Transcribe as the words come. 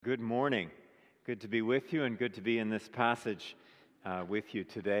Good morning. Good to be with you and good to be in this passage with you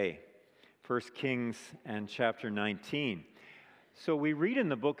today. 1 Kings and chapter 19. So we read in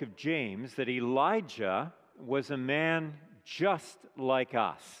the book of James that Elijah was a man just like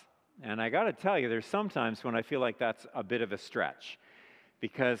us. And I got to tell you, there's sometimes when I feel like that's a bit of a stretch,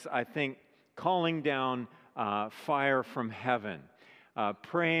 because I think calling down fire from heaven,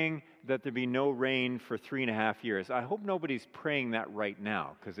 praying that there be no rain for 3.5 years. I hope nobody's praying that right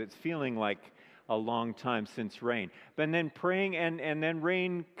now, because it's feeling like a long time since rain. But then praying, and then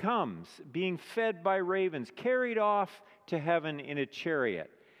rain comes, being fed by ravens, carried off to heaven in a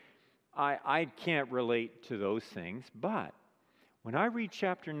chariot. I can't relate to those things, but when I read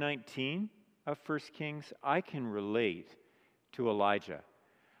chapter 19 of 1 Kings, I can relate to Elijah.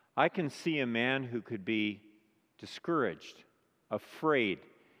 I can see a man who could be discouraged, afraid,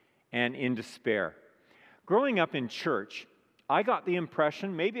 and in despair. Growing up in church, I got the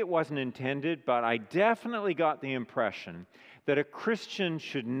impression, maybe it wasn't intended, but I definitely got the impression that a Christian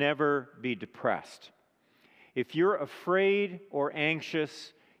should never be depressed. If you're afraid or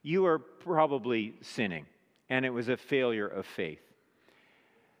anxious, you are probably sinning, and it was a failure of faith.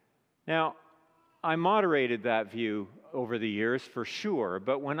 Now, I moderated that view over the years for sure,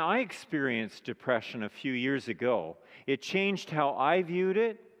 but when I experienced depression a few years ago, it changed how I viewed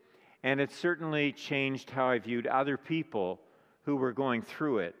it, and it certainly changed how I viewed other people who were going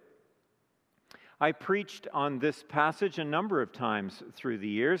through it. I preached on this passage a number of times through the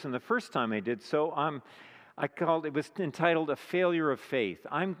years, and the first time I did so, it was entitled A Failure of Faith.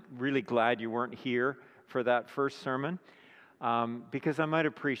 I'm really glad you weren't here for that first sermon, because I might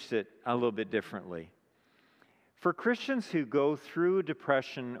have preached it a little bit differently. For Christians who go through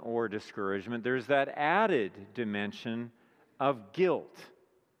depression or discouragement, there's that added dimension of guilt,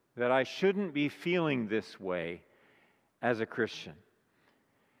 that I shouldn't be feeling this way as a Christian.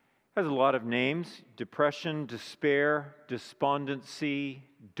 It has a lot of names: depression, despair, despondency,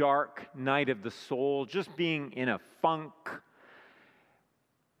 dark night of the soul, just being in a funk,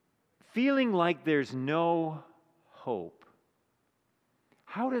 feeling like there's no hope.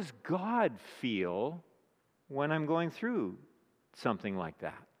 How does God feel when I'm going through something like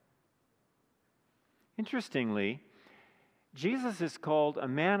that? Interestingly, Jesus is called a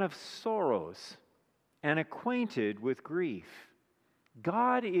man of sorrows and acquainted with grief.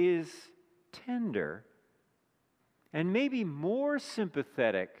 God is tender and maybe more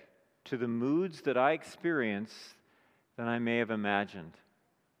sympathetic to the moods that I experience than I may have imagined.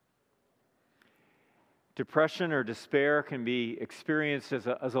 Depression or despair can be experienced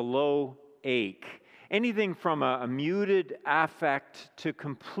as a low ache. Anything from a muted affect to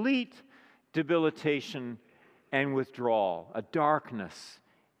complete debilitation and withdrawal, a darkness,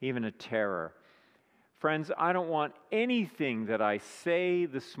 even a terror. Friends, I don't want anything that I say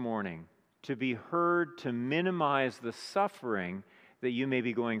this morning to be heard to minimize the suffering that you may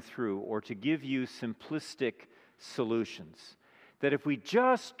be going through, or to give you simplistic solutions. That if we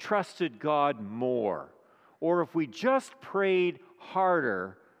just trusted God more, or if we just prayed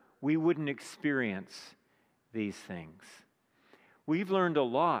harder, we wouldn't experience these things. We've learned a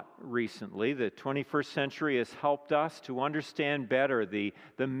lot recently. The 21st century has helped us to understand better the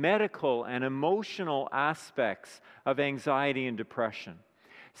medical and emotional aspects of anxiety and depression.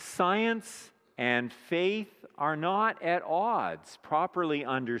 Science and faith are not at odds. Properly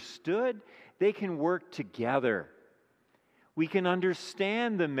understood, they can work together. We can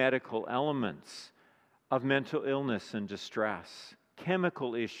understand the medical elements of mental illness and distress,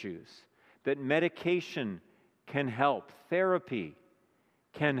 chemical issues, that medication can help, therapy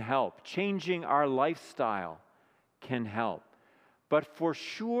can help, changing our lifestyle can help. But for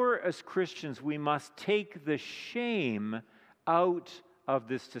sure, as Christians, we must take the shame out of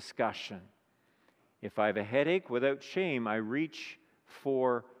this discussion. If I have a headache, without shame, I reach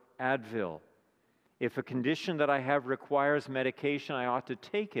for Advil. If a condition that I have requires medication, I ought to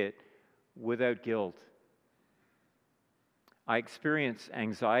take it without guilt. I experience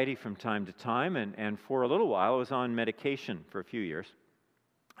anxiety from time to time, and for a little while I was on medication for a few years.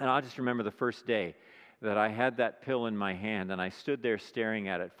 And I just remember the first day that I had that pill in my hand, and I stood there staring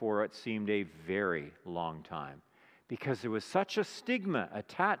at it for what seemed a very long time, because there was such a stigma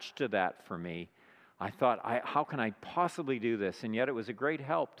attached to that for me. I thought, how can I possibly do this? And yet it was a great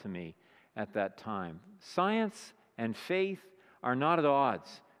help to me at that time. Science and faith are not at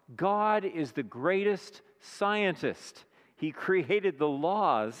odds. God is the greatest scientist. He created the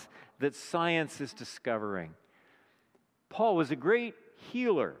laws that science is discovering. Paul was a great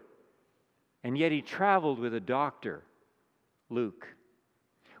healer, and yet he traveled with a doctor, Luke.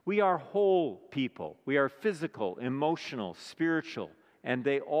 We are whole people. We are physical, emotional, spiritual, and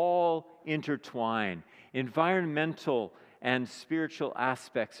they all intertwine. Environmental and spiritual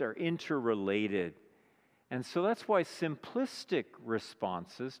aspects are interrelated. And so that's why simplistic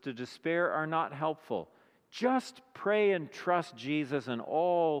responses to despair are not helpful. Just pray and trust Jesus and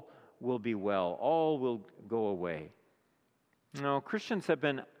all will be well. All will go away. No, Christians have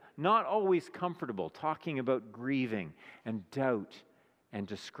been not always comfortable talking about grieving and doubt and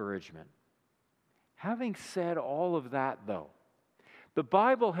discouragement. Having said all of that, though, the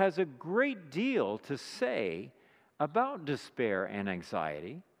Bible has a great deal to say about despair and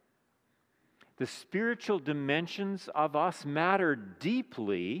anxiety. The spiritual dimensions of us matter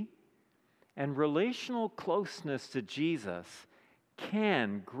deeply, and relational closeness to Jesus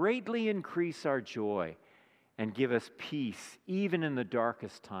can greatly increase our joy and give us peace even in the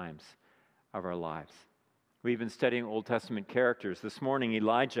darkest times of our lives. We've been studying Old Testament characters. This morning,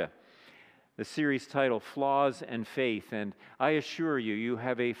 Elijah, the series title, Flaws and Faith. And I assure you, you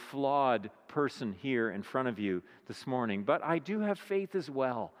have a flawed person here in front of you this morning. But I do have faith as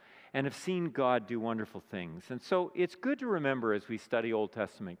well and have seen God do wonderful things. And so it's good to remember as we study Old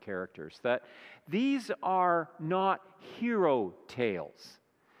Testament characters that these are not hero tales.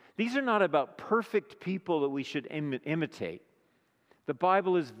 These are not about perfect people that we should imitate. The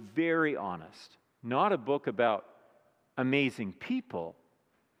Bible is very honest. Not a book about amazing people,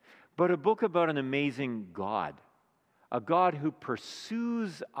 but a book about an amazing God. A God who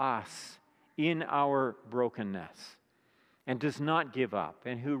pursues us in our brokenness and does not give up,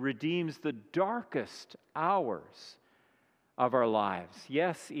 and who redeems the darkest hours of our lives.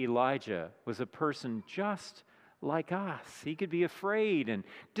 Yes, Elijah was a person just like us. He could be afraid and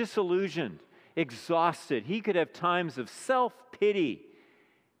disillusioned, exhausted. He could have times of self-pity,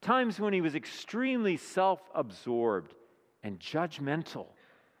 times when he was extremely self-absorbed and judgmental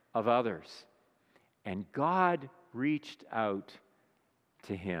of others. And God reached out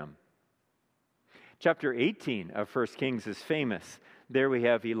to him. Chapter 18 of 1 Kings is famous. There we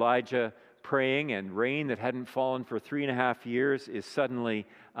have Elijah praying, and rain that hadn't fallen for 3.5 years is suddenly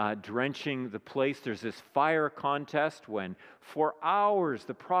drenching the place. There's this fire contest when for hours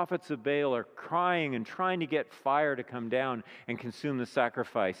the prophets of Baal are crying and trying to get fire to come down and consume the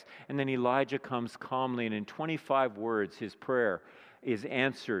sacrifice. And then Elijah comes calmly, and in 25 words his prayer is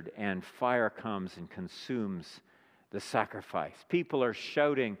answered, and fire comes and consumes the sacrifice. People are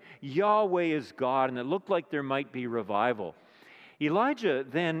shouting, Yahweh is God, and it looked like there might be revival. Elijah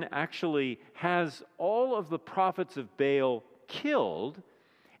then actually has all of the prophets of Baal killed,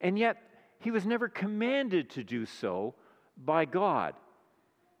 and yet he was never commanded to do so by God.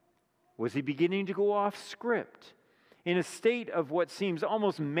 Was he beginning to go off script? In a state of what seems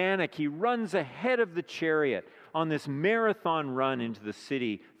almost manic, he runs ahead of the chariot on this marathon run into the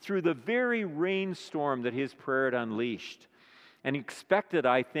city through the very rainstorm that his prayer had unleashed, and expected,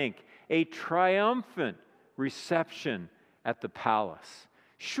 I think, a triumphant reception at the palace.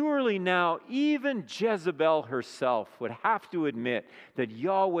 Surely now even Jezebel herself would have to admit that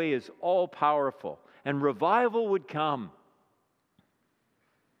Yahweh is all-powerful and revival would come.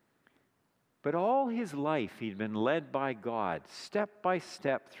 But all his life he'd been led by God, step by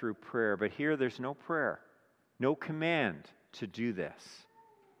step through prayer. But here there's no prayer, no command to do this.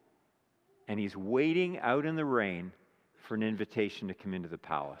 And he's waiting out in the rain for an invitation to come into the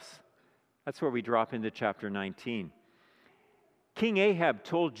palace. That's where we drop into chapter 19. King Ahab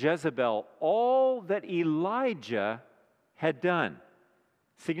told Jezebel all that Elijah had done.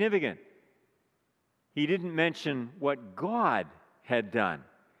 Significant. He didn't mention what God had done.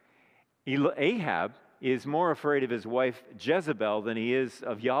 Ahab is more afraid of his wife Jezebel than he is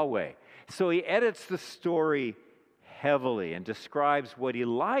of Yahweh. So he edits the story heavily and describes what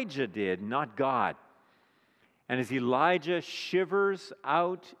Elijah did, not God. And as Elijah shivers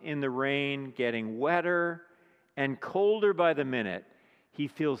out in the rain, getting wetter and colder by the minute, he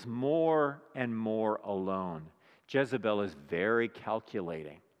feels more and more alone. Jezebel is very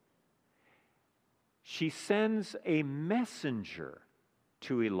calculating. She sends a messenger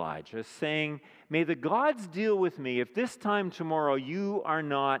to Elijah saying, "May the gods deal with me if this time tomorrow you are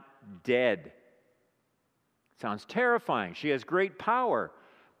not dead." Sounds terrifying. She has great power,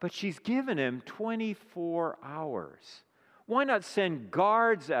 but she's given him 24 hours. Why not send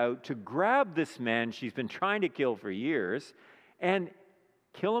guards out to grab this man she's been trying to kill for years and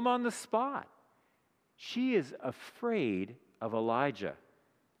kill him on the spot? She is afraid of Elijah,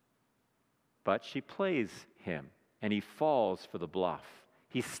 but she plays him, and he falls for the bluff.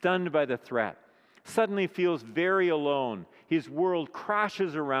 He's stunned by the threat, suddenly feels very alone. His world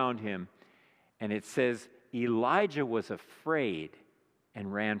crashes around him, and it says Elijah was afraid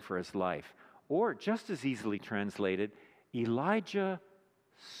and ran for his life. Or, just as easily translated, Elijah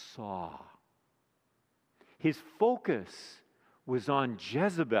saw. His focus was on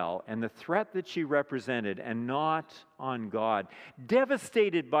Jezebel and the threat that she represented, and not on God.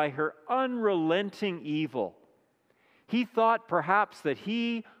 Devastated by her unrelenting evil, he thought perhaps that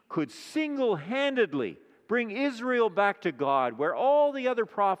he could single-handedly bring Israel back to God, where all the other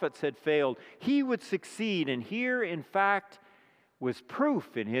prophets had failed. He would succeed, and here, in fact, was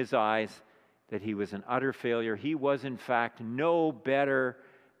proof in his eyes that he was an utter failure. He was, in fact, no better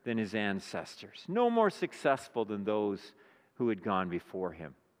than his ancestors, no more successful than those who had gone before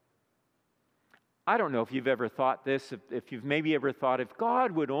him. I don't know if you've ever thought this, if you've maybe ever thought, if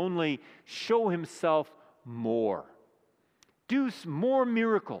God would only show himself more, do more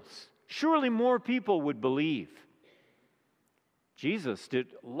miracles, surely more people would believe. Jesus did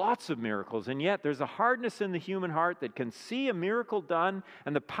lots of miracles, and yet there's a hardness in the human heart that can see a miracle done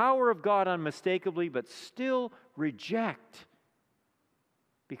and the power of God unmistakably, but still reject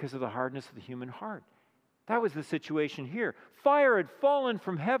because of the hardness of the human heart. That was the situation here. Fire had fallen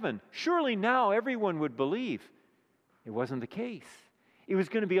from heaven. Surely now everyone would believe. It wasn't the case. It was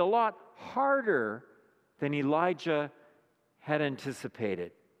going to be a lot harder than Elijah had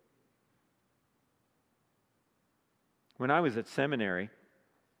anticipated. When I was at seminary,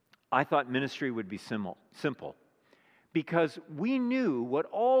 I thought ministry would be simple, because we knew what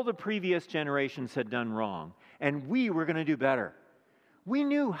all the previous generations had done wrong, and we were going to do better. We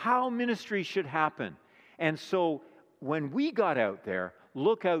knew how ministry should happen. And so when we got out there,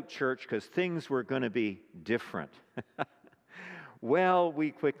 look out, church, because things were going to be different. Well,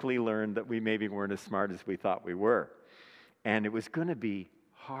 we quickly learned that we maybe weren't as smart as we thought we were. And it was going to be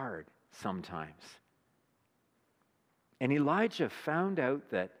hard sometimes. And Elijah found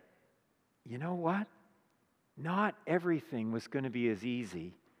out that, you know what? Not everything was going to be as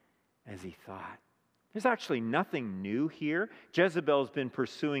easy as he thought. There's actually nothing new here. Jezebel's been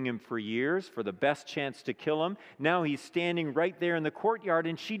pursuing him for years for the best chance to kill him. Now he's standing right there in the courtyard,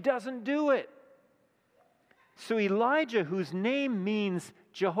 and she doesn't do it. So Elijah, whose name means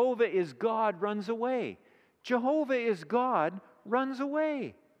Jehovah is God, runs away. Jehovah is God runs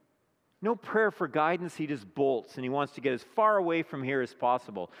away. No prayer for guidance, he just bolts, and he wants to get as far away from here as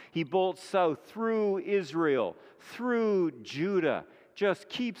possible. He bolts south through Israel, through Judah, just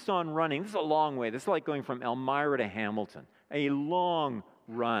keeps on running. This is a long way. This is like going from Elmira to Hamilton, a long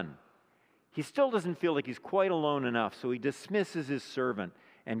run. He still doesn't feel like he's quite alone enough, so he dismisses his servant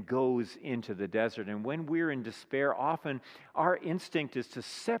and goes into the desert. And when we're in despair, often our instinct is to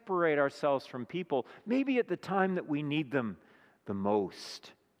separate ourselves from people, maybe at the time that we need them the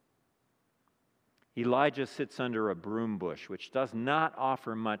most. Elijah sits under a broom bush, which does not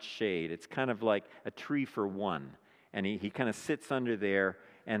offer much shade. It's kind of like a tree for one. And he kind of sits under there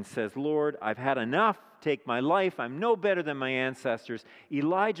and says, Lord, I've had enough. Take my life. I'm no better than my ancestors.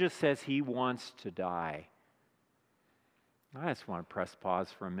 Elijah says he wants to die. I just want to press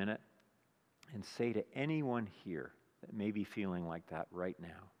pause for a minute and say to anyone here that may be feeling like that right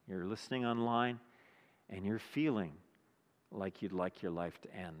now, you're listening online and you're feeling like you'd like your life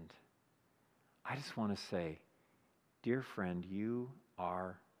to end. I just want to say, dear friend, you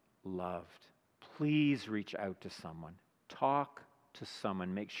are loved. Please reach out to someone. Talk to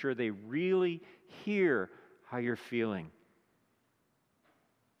someone. Make sure they really hear how you're feeling.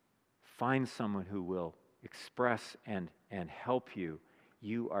 Find someone who will express and help you.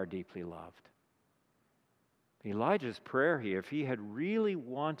 You are deeply loved. Elijah's prayer here, if he had really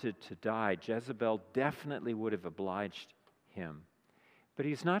wanted to die, Jezebel definitely would have obliged him. But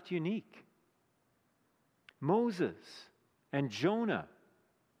he's not unique. Moses and Jonah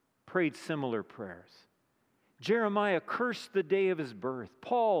prayed similar prayers. Jeremiah cursed the day of his birth.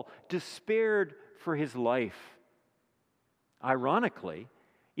 Paul despaired for his life. Ironically,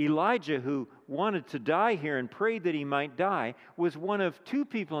 Elijah, who wanted to die here and prayed that he might die, was one of two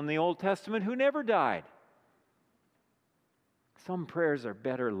people in the Old Testament who never died. Some prayers are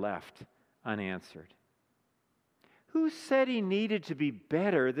better left unanswered. Who said he needed to be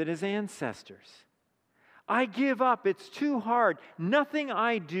better than his ancestors? I give up. It's too hard. Nothing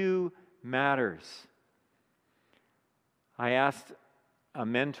I do matters. I asked a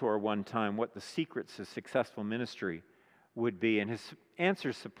mentor one time what the secrets of successful ministry would be, and his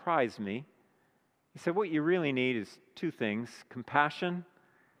answer surprised me. He said, what you really need is two things: compassion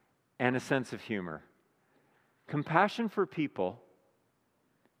and a sense of humor. Compassion for people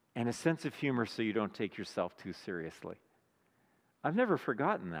and a sense of humor so you don't take yourself too seriously. I've never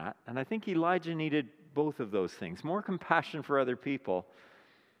forgotten that, and I think Elijah needed both of those things: more compassion for other people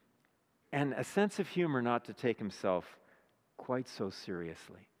and a sense of humor not to take himself quite so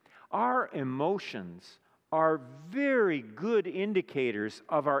seriously. Our emotions are very good indicators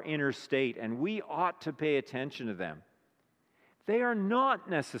of our inner state, and we ought to pay attention to them. They are not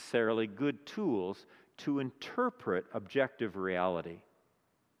necessarily good tools to interpret objective reality.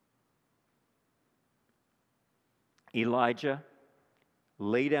 Elijah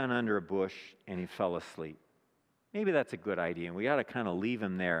lay down under a bush and he fell asleep. Maybe that's a good idea, and we ought to kind of leave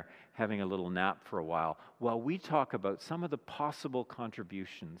him there having a little nap for a while we talk about some of the possible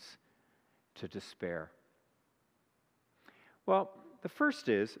contributions to despair. Well, the first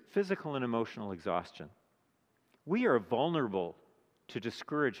is physical and emotional exhaustion. We are vulnerable to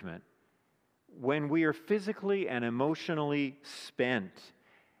discouragement when we are physically and emotionally spent.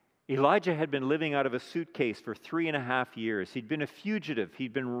 Elijah had been living out of a suitcase for 3.5 years. He'd been a fugitive.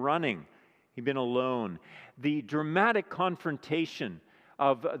 He'd been running. He'd been alone. The dramatic confrontation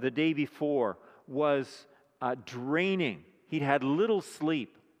of the day before was draining. He'd had little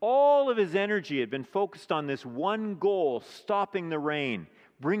sleep. All of his energy had been focused on this one goal, stopping the rain,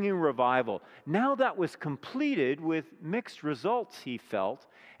 bringing revival. Now that was completed with mixed results, he felt,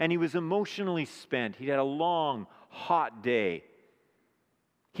 and he was emotionally spent. He'd had a long, hot day.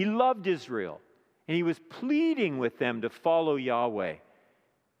 He loved Israel, and he was pleading with them to follow Yahweh.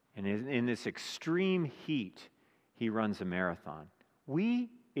 And in this extreme heat, he runs a marathon. We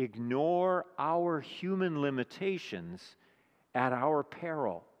ignore our human limitations at our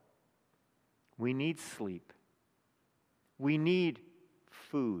peril. We need sleep. We need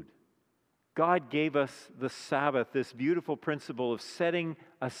food. God gave us the Sabbath, this beautiful principle of setting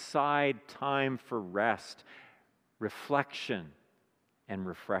aside time for rest, reflection, and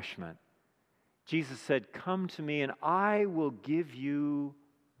refreshment. Jesus said, "Come to me and I will give you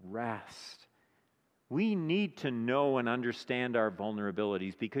rest." We need to know and understand our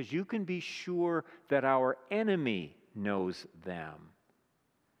vulnerabilities because you can be sure that our enemy knows them.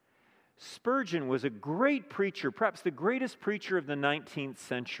 Spurgeon was a great preacher, perhaps the greatest preacher of the 19th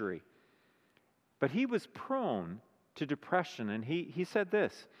century. But he was prone to depression, and he said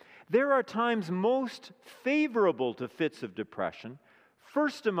this: "There are times most favorable to fits of depression.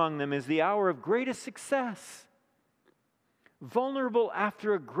 First among them is the hour of greatest success. Vulnerable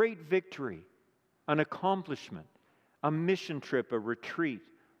after a great victory, an accomplishment, a mission trip, a retreat.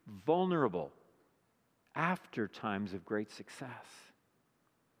 Vulnerable after times of great success."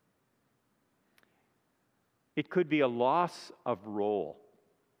 It could be a loss of role.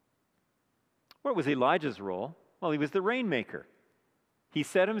 What was Elijah's role? Well, he was the rainmaker. He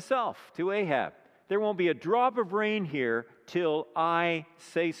said himself to Ahab, "There won't be a drop of rain here till I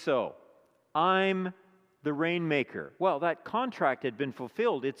say so. I'm the rainmaker." Well, that contract had been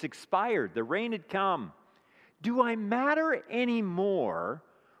fulfilled. It's expired. The rain had come. Do I matter anymore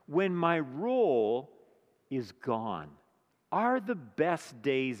when my role is gone? Are the best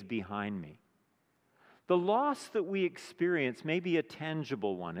days behind me? The loss that we experience may be a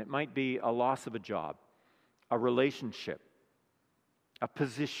tangible one. It might be a loss of a job, a relationship, a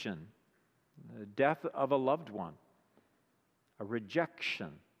position, the death of a loved one, a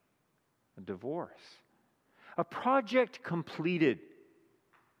rejection, a divorce, a project completed,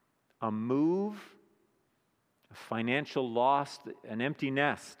 a move, a financial loss, an empty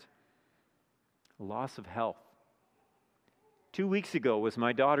nest, a loss of health. 2 weeks ago was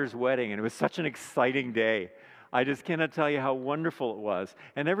my daughter's wedding, and it was such an exciting day. I just cannot tell you how wonderful it was.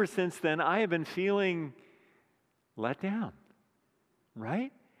 And ever since then, I have been feeling let down,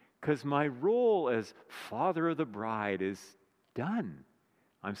 right? Because my role as father of the bride is done.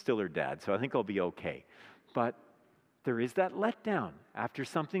 I'm still her dad, so I think I'll be okay. But there is that letdown after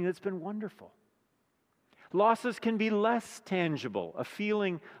something that's been wonderful. Losses can be less tangible, a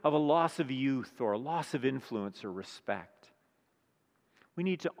feeling of a loss of youth or a loss of influence or respect. We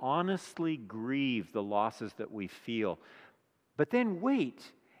need to honestly grieve the losses that we feel, but then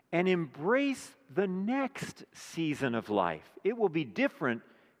wait and embrace the next season of life. It will be different,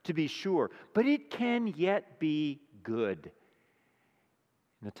 to be sure, but it can yet be good.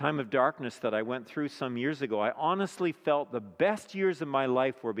 In the time of darkness that I went through some years ago, I honestly felt the best years of my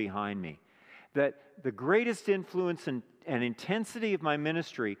life were behind me, that the greatest influence and intensity of my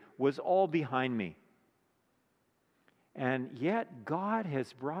ministry was all behind me. And yet God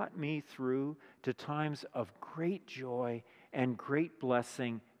has brought me through to times of great joy and great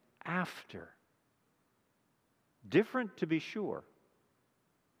blessing after. Different, to be sure,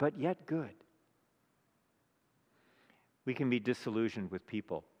 but yet good. We can be disillusioned with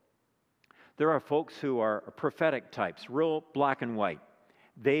people. There are folks who are prophetic types, real black and white.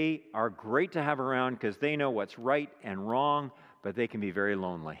 They are great to have around because they know what's right and wrong, but they can be very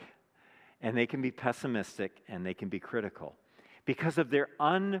lonely. And they can be pessimistic and they can be critical. because of their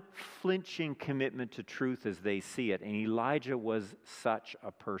unflinching commitment to truth as they see it. And Elijah was such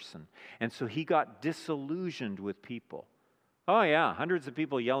a person. And so he got disillusioned with people. Oh yeah, hundreds of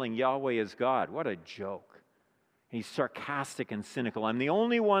people yelling Yahweh is God. What a joke. He's sarcastic and cynical. I'm the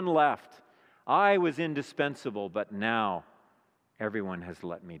only one left. I was indispensable, but now everyone has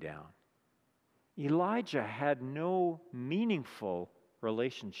let me down. Elijah had no meaningful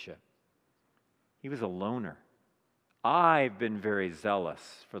relationship. He was a loner. I've been very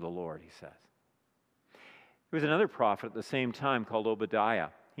zealous for the Lord, he says. There was another prophet at the same time called Obadiah.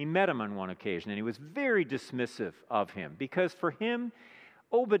 He met him on one occasion, and he was very dismissive of him because for him,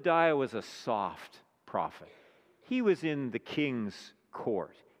 Obadiah was a soft prophet. He was in the king's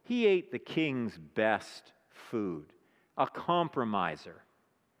court. He ate the king's best food, a compromiser.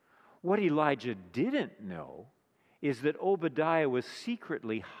 What Elijah didn't know is that Obadiah was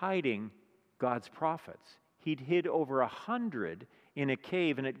secretly hiding God's prophets. He'd hid over 100 in a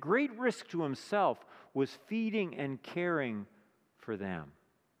cave, and at great risk to himself was feeding and caring for them.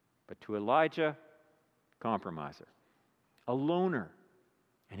 But to Elijah, compromiser, a loner.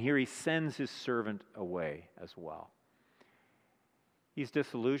 And here he sends his servant away as well. He's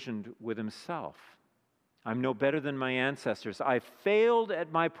disillusioned with himself. I'm no better than my ancestors. I failed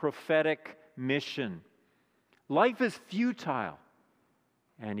at my prophetic mission. Life is futile.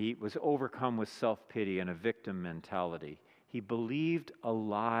 And he was overcome with self-pity and a victim mentality. He believed a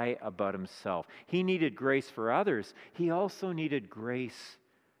lie about himself. He needed grace for others. He also needed grace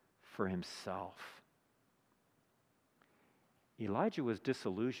for himself. Elijah was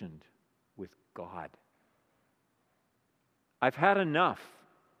disillusioned with God. I've had enough,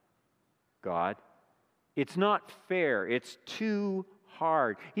 God. It's not fair. It's too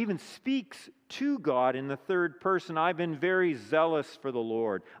hard. He even speaks to God in the third person. I've been very zealous for the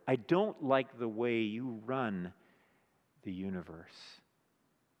Lord. I don't like the way you run the universe.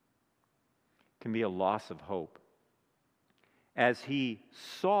 It can be a loss of hope. As he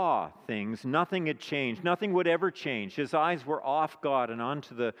saw things, nothing had changed. Nothing would ever change. His eyes were off God and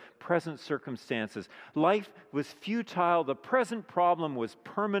onto the present circumstances. Life was futile. The present problem was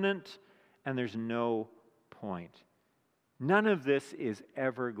permanent, and there's no point. None of this is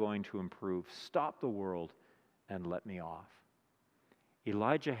ever going to improve. Stop the world and let me off.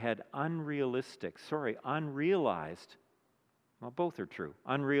 Elijah had unrealized, well, both are true,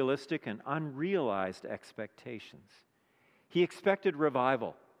 unrealistic and unrealized expectations. He expected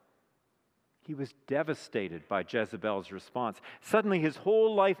revival. He was devastated by Jezebel's response. Suddenly, his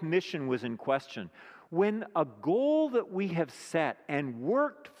whole life mission was in question. When a goal that we have set and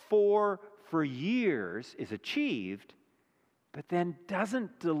worked for years is achieved, but then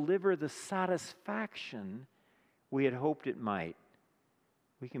doesn't deliver the satisfaction we had hoped it might,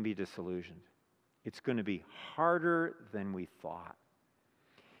 we can be disillusioned. It's going to be harder than we thought.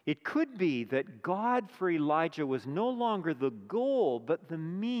 It could be that God for Elijah was no longer the goal, but the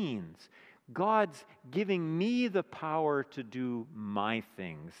means. God's giving me the power to do my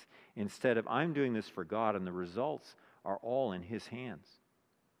things instead of I'm doing this for God, and the results are all in His hands.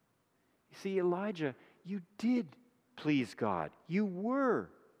 You see, Elijah, you did please God. You were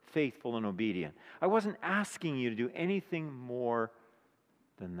faithful and obedient. I wasn't asking you to do anything more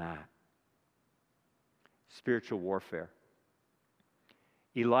than that. Spiritual warfare.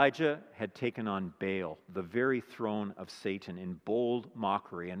 Elijah had taken on Baal, the very throne of Satan, in bold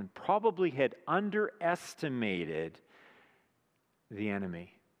mockery, and probably had underestimated the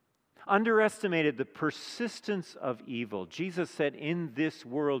enemy, underestimated the persistence of evil. Jesus said, "In this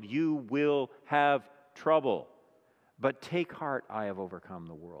world you will have trouble, but take heart, I have overcome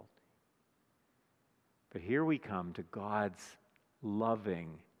the world." But here we come to God's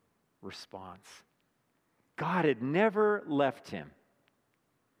loving response. God had never left him.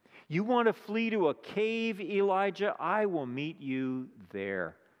 You want to flee to a cave, Elijah? I will meet you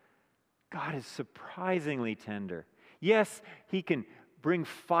there. God is surprisingly tender. Yes, He can bring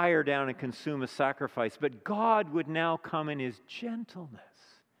fire down and consume a sacrifice, but God would now come in His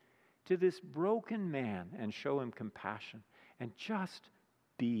gentleness to this broken man and show him compassion and just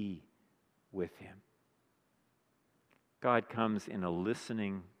be with him. God comes in a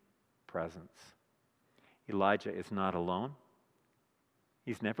listening presence. Elijah is not alone.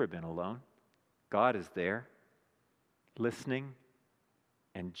 He's never been alone. God is there, listening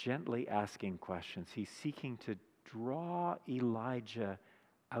and gently asking questions. He's seeking to draw Elijah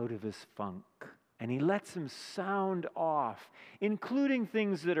out of his funk. And he lets him sound off, including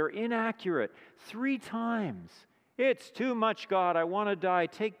things that are inaccurate 3 times. It's too much, God. I want to die.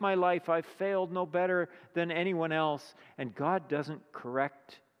 Take my life. I've failed no better than anyone else. And God doesn't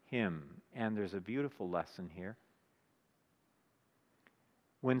correct him. And there's a beautiful lesson here.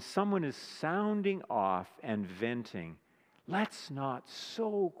 when someone is sounding off and venting, let's not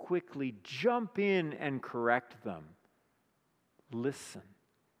so quickly jump in and correct them. Listen.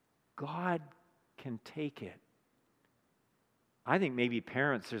 God can take it. I think maybe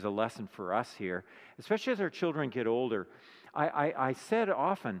parents, there's a lesson for us here, especially as our children get older. I said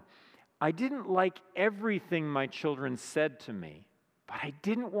often, I didn't like everything my children said to me, but I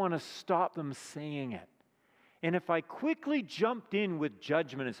didn't want to stop them saying it. And if I quickly jumped in with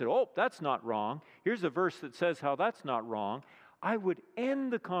judgment and said, oh, that's not wrong, here's a verse that says how that's not wrong, I would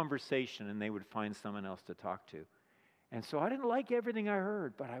end the conversation and they would find someone else to talk to. And so I didn't like everything I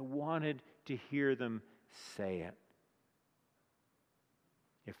heard, but I wanted to hear them say it.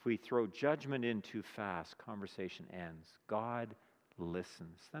 If we throw judgment in too fast, conversation ends. God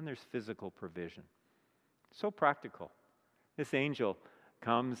listens. Then there's physical provision. So practical. This angel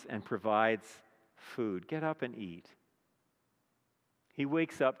comes and provides food. Get up and eat. He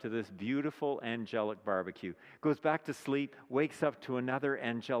wakes up to this beautiful angelic barbecue, goes back to sleep, wakes up to another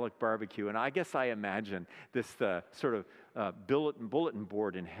angelic barbecue. And I guess I imagine this sort of bulletin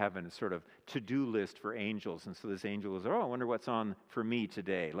board in heaven, sort of to-do list for angels. And so this angel goes, oh, I wonder what's on for me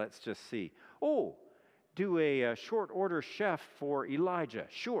today. Let's just see. Oh, do a short order chef for Elijah.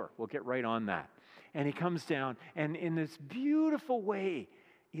 Sure, we'll get right on that. And he comes down, and in this beautiful way,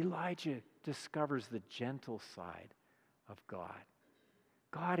 Elijah discovers the gentle side of God.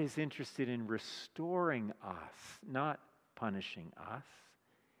 God is interested in restoring us, not punishing us.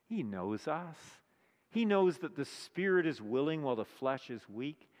 He knows us. He knows that the spirit is willing while the flesh is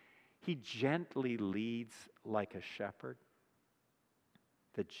weak. He gently leads like a shepherd.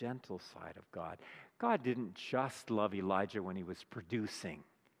 The gentle side of God. God didn't just love Elijah when he was producing.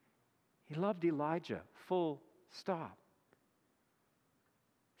 He loved Elijah, full stop.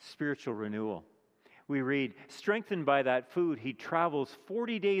 Spiritual renewal. We read, strengthened by that food, he travels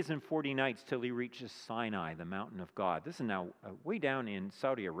 40 days and 40 nights till he reaches Sinai, the mountain of God. This is now way down in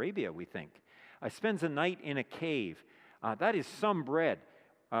Saudi Arabia, we think. Spends a night in a cave. That is some bread.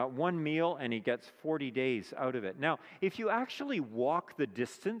 One meal, and he gets 40 days out of it. Now, if you actually walk the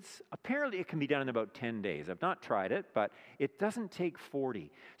distance, apparently it can be done in about 10 days. I've not tried it, but it doesn't take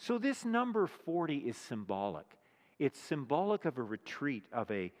 40. So this number 40 is symbolic. It's symbolic of a retreat,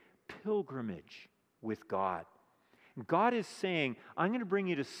 of a pilgrimage with God. God is saying, I'm going to bring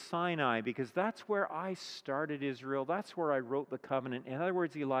you to Sinai because that's where I started Israel. That's where I wrote the covenant. In other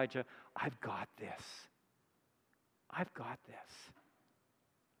words, Elijah, I've got this. I've got this.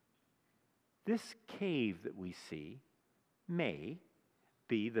 This cave that we see may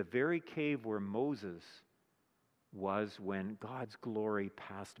be the very cave where Moses was when God's glory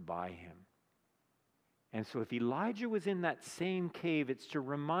passed by him. And so if Elijah was in that same cave, it's to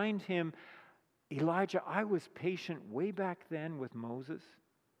remind him, Elijah, I was patient way back then with Moses.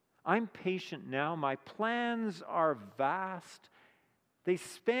 I'm patient now. My plans are vast. They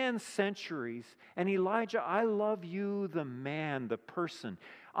span centuries. And Elijah, I love you, the man, the person.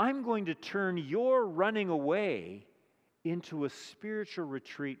 I'm going to turn your running away into a spiritual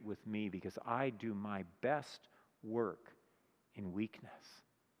retreat with me because I do my best work in weakness.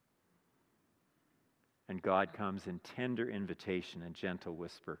 And God comes in tender invitation and gentle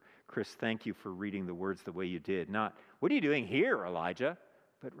whisper. Chris, thank you for reading the words the way you did. Not, what are you doing here, Elijah?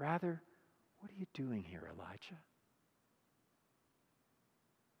 But rather, what are you doing here, Elijah?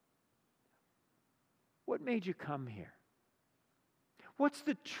 What made you come here? What's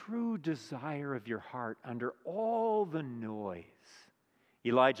the true desire of your heart under all the noise?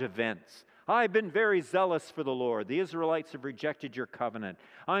 Elijah vents. I've been very zealous for the Lord. The Israelites have rejected your covenant.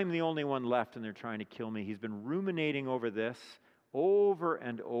 I'm the only one left and they're trying to kill me. He's been ruminating over this over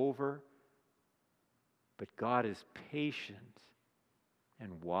and over. But God is patient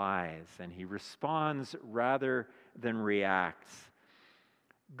and wise, and he responds rather than reacts.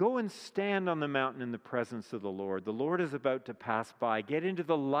 Go and stand on the mountain in the presence of the Lord. The Lord is about to pass by. Get into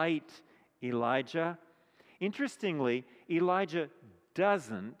the light, Elijah. Interestingly, Elijah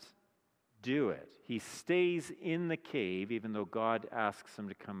doesn't do it. He stays in the cave, even though God asks him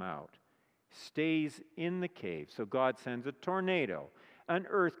to come out. Stays in the cave. So God sends a tornado, an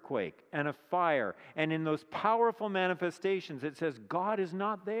earthquake, and a fire. And in those powerful manifestations, it says God is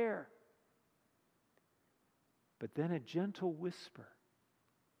not there. But then a gentle whisper.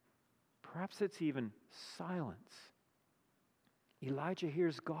 Perhaps it's even silence. Elijah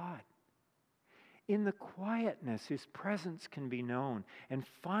hears God. In the quietness, his presence can be known. And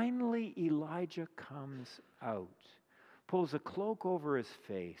finally, Elijah comes out, pulls a cloak over his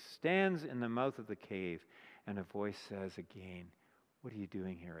face, stands in the mouth of the cave, and a voice says again, what are you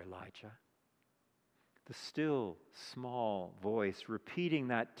doing here, Elijah? The still, small voice repeating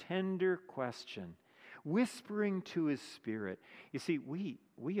that tender question, whispering to his spirit. You see, we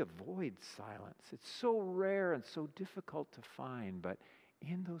avoid silence. It's so rare and so difficult to find, but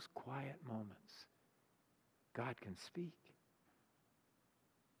in those quiet moments, God can speak.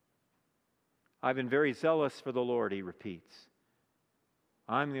 I've been very zealous for the Lord, he repeats.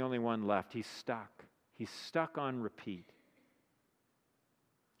 I'm the only one left. He's stuck. He's stuck on repeat.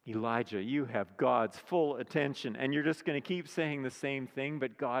 Elijah, you have God's full attention, and you're just going to keep saying the same thing,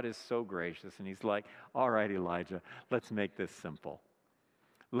 but God is so gracious, and he's like, all right, Elijah, let's make this simple.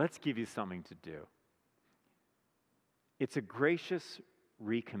 Let's give you something to do. It's a gracious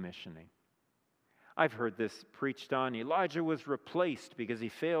recommissioning. I've heard this preached on. Elijah was replaced because he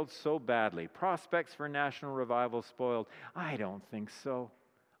failed so badly. Prospects for national revival spoiled. I don't think so.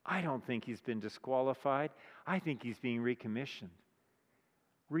 I don't think he's been disqualified. I think he's being recommissioned.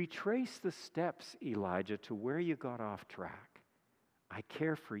 Retrace the steps, Elijah, to where you got off track. I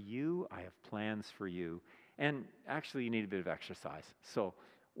care for you. I have plans for you. And actually, you need a bit of exercise. So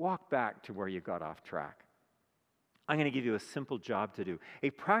walk back to where you got off track. I'm going to give you a simple job to do, a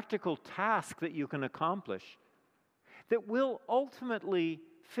practical task that you can accomplish that will ultimately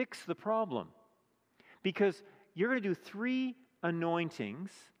fix the problem. Because you're going to do 3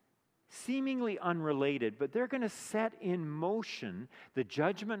 anointings, seemingly unrelated, but they're going to set in motion the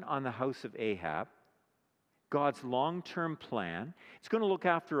judgment on the house of Ahab, God's long-term plan. It's going to look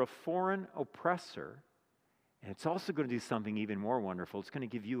after a foreign oppressor, and it's also going to do something even more wonderful. It's going to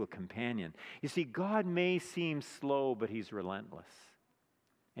give you a companion. You see, God may seem slow, but he's relentless.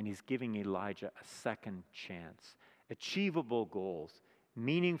 And he's giving Elijah a second chance. Achievable goals,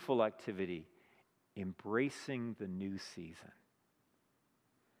 meaningful activity, embracing the new season.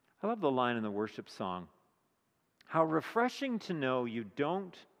 I love the line in the worship song, how refreshing to know you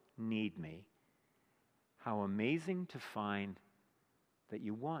don't need me. How amazing to find that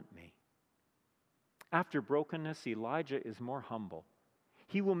you want me. After brokenness, Elijah is more humble.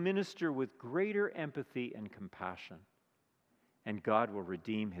 He will minister with greater empathy and compassion, and God will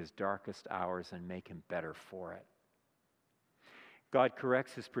redeem his darkest hours and make him better for it. God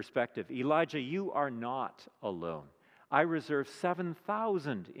corrects his perspective. Elijah, you are not alone. I reserve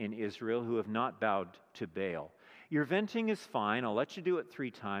 7,000 in Israel who have not bowed to Baal. Your venting is fine. I'll let you do it 3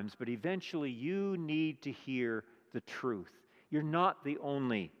 times, but eventually you need to hear the truth. You're not the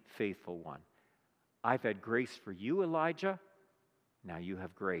only faithful one. I've had grace for you, Elijah. Now you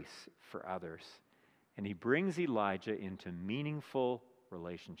have grace for others. And he brings Elijah into meaningful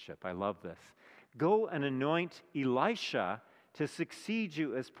relationship. I love this. Go and anoint Elisha to succeed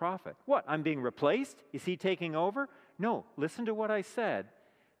you as prophet. What? I'm being replaced? Is he taking over? No, listen to what I said.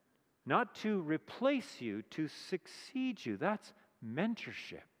 Not to replace you, to succeed you. That's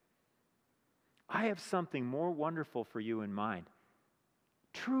mentorship. I have something more wonderful for you in mind.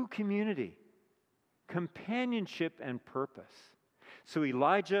 True community, companionship, and purpose. So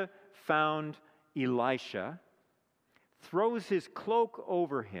Elijah found Elisha, throws his cloak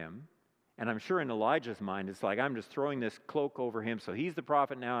over him, and I'm sure in Elijah's mind, it's like, I'm just throwing this cloak over him, so he's the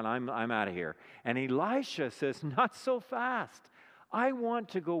prophet now, and I'm out of here. And Elisha says, not so fast. I want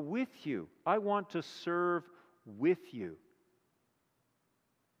to go with you. I want to serve with you.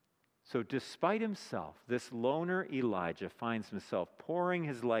 So despite himself, this loner Elijah finds himself pouring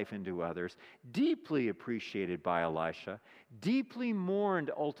his life into others, deeply appreciated by Elisha, deeply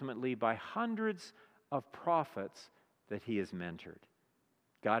mourned ultimately by hundreds of prophets that he has mentored.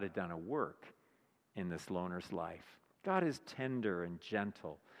 God had done a work in this loner's life. God is tender and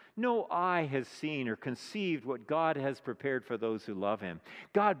gentle. No eye has seen or conceived what God has prepared for those who love him.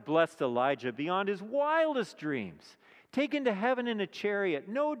 God blessed Elijah beyond his wildest dreams. Taken to heaven in a chariot,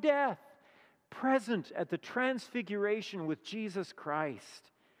 no death. Present at the transfiguration with Jesus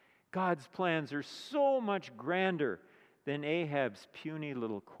Christ. God's plans are so much grander than Ahab's puny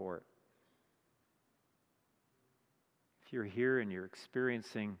little court. If you're here and you're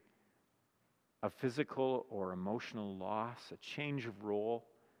experiencing a physical or emotional loss, a change of role,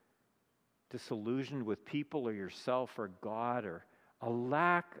 disillusioned with people or yourself or God, or a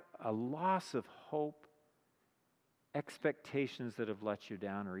loss of hope, expectations that have let you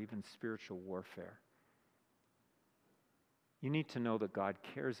down, or even spiritual warfare, you need to know that God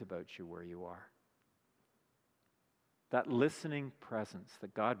cares about you where you are. That listening presence,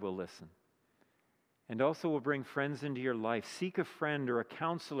 that God will listen. And also will bring friends into your life. Seek a friend or a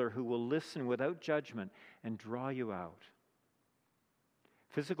counselor who will listen without judgment and draw you out.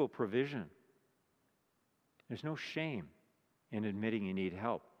 Physical provision. There's no shame in admitting you need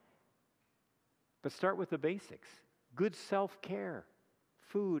help. But start with the basics. Good self-care,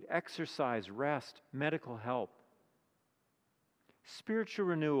 food, exercise, rest, medical help. Spiritual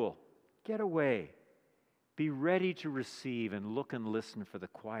renewal. Get away. Be ready to receive and look and listen for the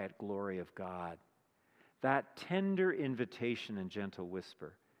quiet glory of God. That tender invitation and gentle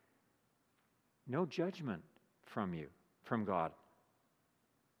whisper. No judgment from you, from God.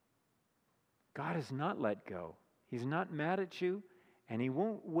 God has not let go. He's not mad at you, and He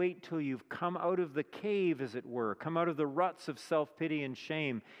won't wait till you've come out of the cave, as it were, come out of the ruts of self-pity and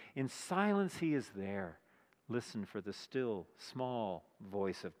shame. In silence, He is there. Listen for the still, small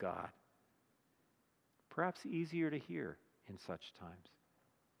voice of God. Perhaps easier to hear in such times.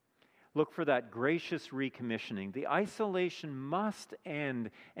 Look for that gracious recommissioning. The isolation must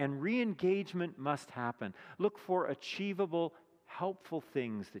end and re-engagement must happen. Look for achievable, helpful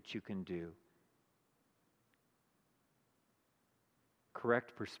things that you can do.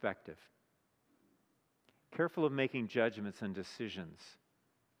 Correct perspective. Careful of making judgments and decisions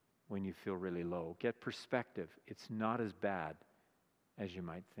when you feel really low. Get perspective. It's not as bad as you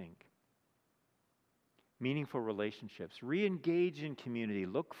might think. Meaningful relationships. Re-engage in community.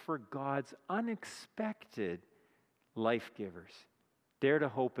 Look for God's unexpected life givers. Dare to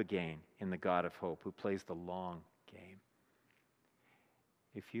hope again in the God of hope who plays the long game.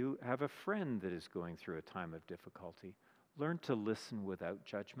 If you have a friend that is going through a time of difficulty, learn to listen without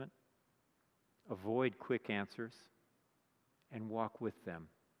judgment. Avoid quick answers and walk with them